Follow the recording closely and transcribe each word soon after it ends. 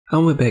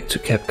And we're back to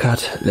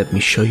CapCut. Let me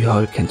show you how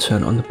you can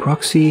turn on the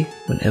proxy.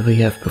 Whenever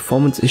you have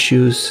performance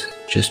issues,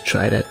 just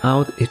try that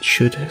out. It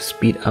should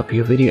speed up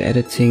your video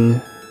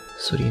editing,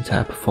 so the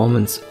entire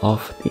performance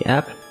of the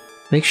app.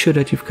 Make sure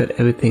that you've got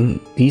everything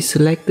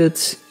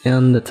deselected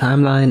in the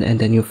timeline, and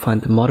then you'll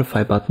find the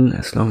modify button.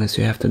 As long as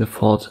you have the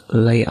default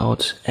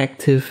layout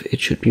active, it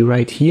should be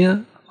right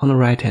here on the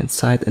right hand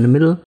side in the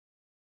middle.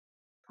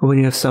 When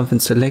you have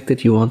something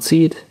selected, you won't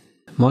see it.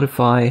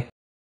 Modify,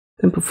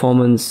 then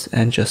performance,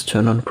 and just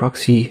turn on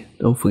proxy.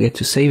 Don't forget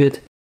to save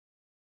it.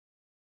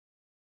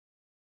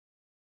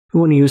 You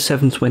want to use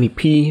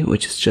 720p,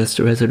 which is just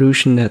a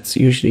resolution that's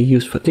usually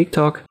used for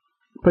TikTok,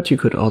 but you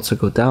could also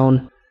go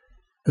down.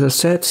 As I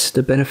said,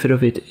 the benefit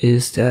of it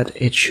is that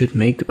it should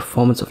make the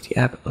performance of the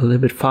app a little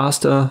bit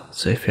faster.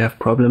 So if you have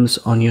problems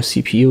on your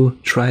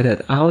CPU, try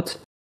that out.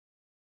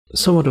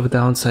 Somewhat of a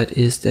downside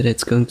is that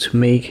it's going to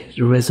make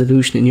the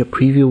resolution in your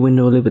preview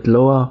window a little bit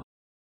lower,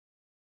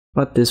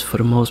 but this for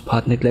the most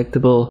part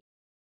neglectable.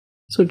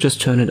 So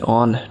just turn it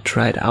on,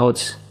 try it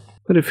out.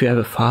 But if you have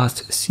a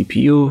fast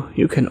CPU,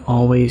 you can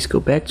always go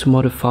back to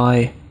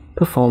modify,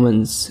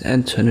 performance,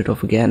 and turn it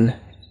off again.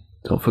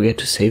 Don't forget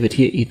to save it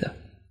here either.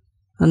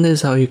 And this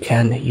is how you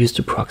can use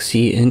the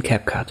proxy in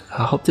CapCut.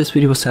 I hope this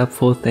video was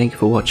helpful. Thank you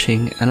for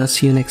watching, and I'll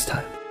see you next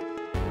time.